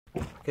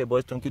Okay,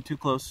 boys, don't get too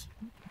close.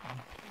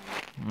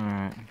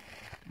 Alright.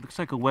 Looks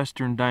like a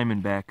Western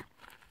Diamondback.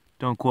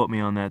 Don't quote me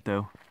on that,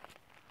 though.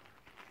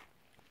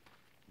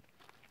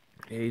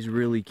 Yeah, he's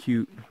really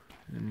cute.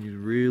 And he's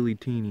really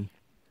teeny.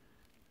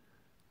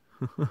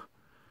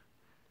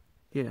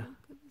 Yeah.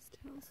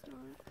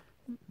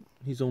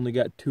 He's only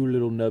got 2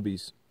 little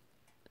nubbies.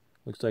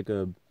 Looks like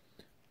a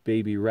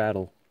baby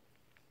rattle.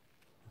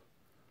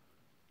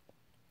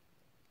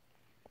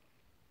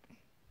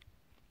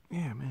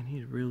 Yeah, man,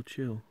 he's real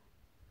chill.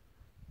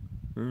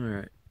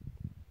 Alright.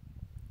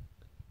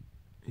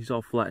 He's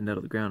all flattened out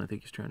of the ground. I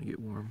think he's trying to get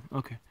warm.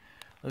 Okay.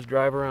 Let's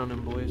drive around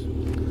him, boys.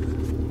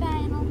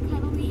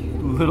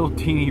 Little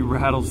teeny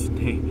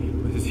rattlesnake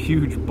with his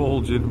huge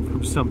bulge in him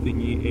from something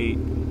he ate.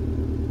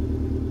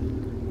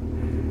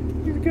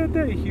 He's got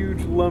that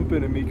huge lump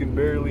in him, he can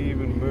barely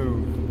even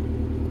move.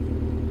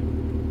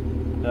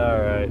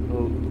 Alright,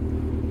 we'll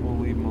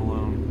leave him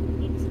alone.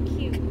 He's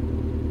cute.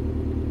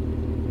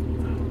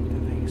 Oh,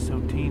 that thing is so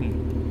teeny.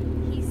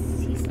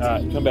 He's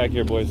Alright, teeny. come back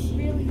here, boys. He's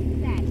really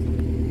fat.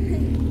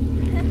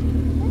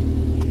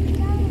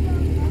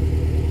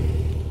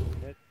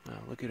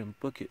 Wow, look at him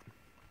book it.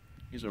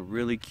 He's a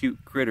really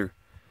cute critter.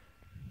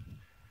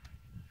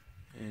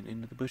 And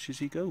into the bushes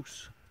he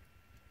goes.